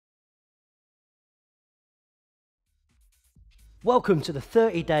Welcome to the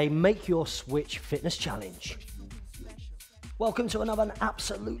 30-day Make Your Switch Fitness Challenge. Welcome to another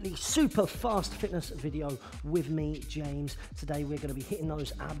absolutely super fast fitness video with me, James. Today we're going to be hitting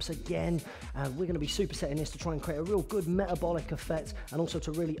those abs again, and we're going to be supersetting this to try and create a real good metabolic effect and also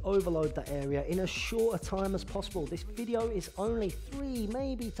to really overload that area in as short a time as possible. This video is only 3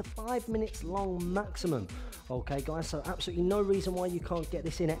 maybe to 5 minutes long maximum. Okay guys, so absolutely no reason why you can't get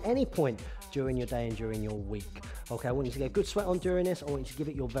this in at any point during your day and during your week. Okay, I want you to get a good sweat on during this. I want you to give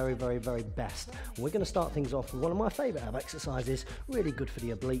it your very best. We're going to start things off with one of my favorite ab exercises, really good for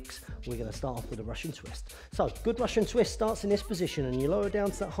the obliques. We're going to start off with a Russian twist. So good Russian twist starts in this position, and you lower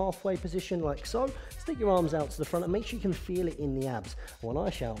down to that halfway position like so. Stick your arms out to the front and make sure you can feel it in the abs. When I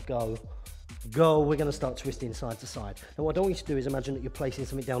shout go, we're going to start twisting side to side. Now what I don't want you to do is imagine that you're placing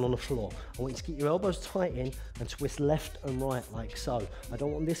something down on the floor. I want you to keep your elbows tight in and twist left and right like so. I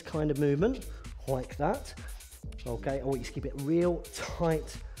don't want this kind of movement like that. Okay, I want you to keep it real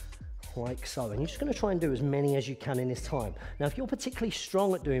tight like so, and you're just going to try and do as many as you can in this time. Now if you're particularly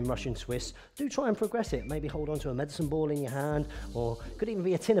strong at doing Russian twists, do try and progress it. Maybe hold on to a medicine ball in your hand, or could even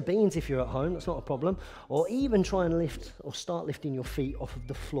be a tin of beans if you're at home, that's not a problem. Or even try and lift or start lifting your feet off of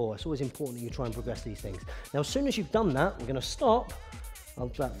the floor. It's always important that you try and progress these things. Now as soon as you've done that, we're going to stop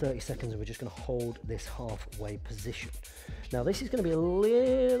after about 30 seconds, and we're just going to hold this halfway position. Now this is going to be a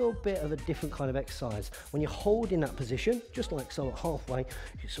little bit of a different kind of exercise. When you're holding that position, just like so at halfway,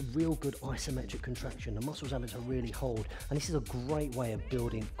 it's a real good isometric contraction. The muscles having to really hold, and this is a great way of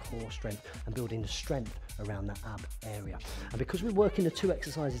building core strength and building the strength around that ab area. And because we're working the two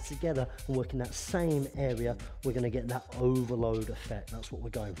exercises together and working that same area, we're going to get that overload effect. That's what we're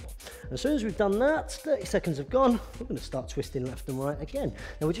going for. And as soon as we've done that, 30 seconds have gone, we're going to start twisting left and right again.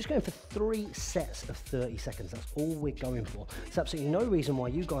 Now we're just going for 3 sets of 30 seconds. That's all we're going for. There's absolutely no reason why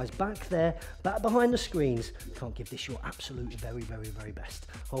you guys back there, back behind the screens, can't give this your absolute very best.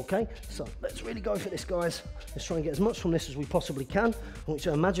 Okay, so let's really go for this, guys. Let's try and get as much from this as we possibly can. I want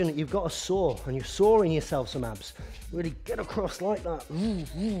you to imagine that you've got a saw and you're sawing yourself some abs. Really get across like that.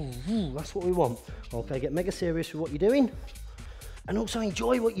 That's what we want. Okay, get mega serious with what you're doing and also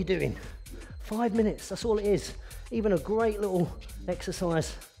enjoy what you're doing. 5 minutes, that's all it is. Even a great little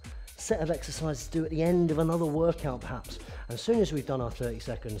exercise, set of exercises to do at the end of another workout perhaps. And as soon as we've done our 30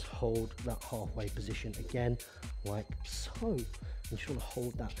 seconds, hold that halfway position again, like so. You just want to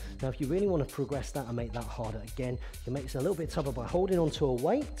hold that. Now if you really want to progress that and make that harder again, you can make this a little bit tougher by holding onto a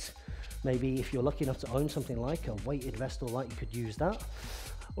weight. Maybe if you're lucky enough to own something like a weighted vest or light, you could use that.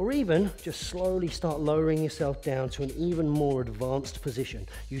 Or even just slowly start lowering yourself down to an even more advanced position.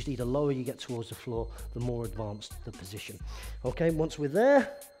 Usually the lower you get towards the floor, the more advanced the position. Okay, once we're there,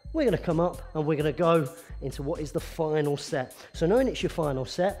 we're going to come up and we're going to go into what is the final set. So knowing it's your final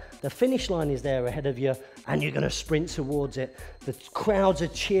set, the finish line is there ahead of you and you're going to sprint towards it. The crowds are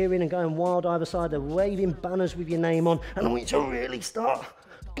cheering and going wild either side. They're waving banners with your name on, and I want you to really start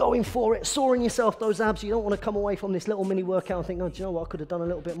going for it, sawing yourself those abs. You don't want to come away from this little mini workout and think, oh, do you know what, I could have done a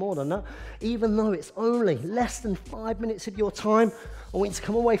little bit more than that. Even though it's only less than 5 minutes of your time, I want you to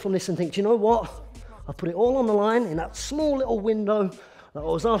come away from this and think, do you know what, I put it all on the line in that small little window that I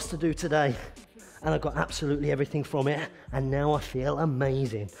was asked to do today, and I got absolutely everything from it, and now I feel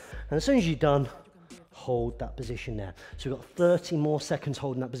amazing. And as soon as you're done, hold that position there. So we've got 30 more seconds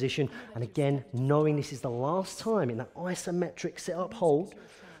holding that position, and again, knowing this is the last time in that isometric sit-up hold,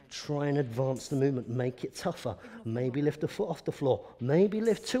 try and advance the movement, make it tougher. Maybe lift a foot off the floor, maybe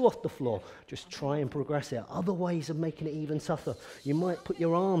lift 2 off the floor. Just try and progress it. Other ways of making it even tougher. You might put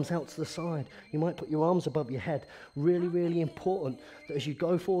your arms out to the side. You might put your arms above your head. Really important that as you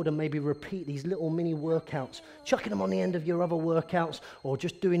go forward and maybe repeat these little mini workouts, chucking them on the end of your other workouts or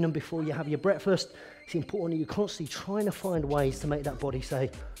just doing them before you have your breakfast, it's important that you're constantly trying to find ways to make that body say,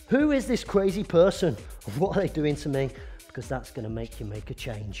 who is this crazy person? What are they doing to me? Because that's going to make you make a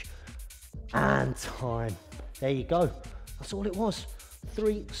change. And time. There you go. That's all it was.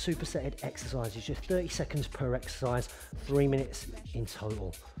 3 supersetted exercises, just 30 seconds per exercise, 3 minutes in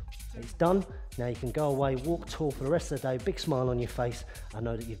total. It's done. Now you can go away, walk tall for the rest of the day, big smile on your face. I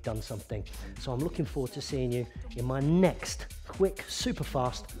know that you've done something. So I'm looking forward to seeing you in my next quick, super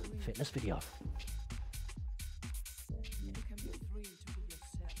fast fitness video.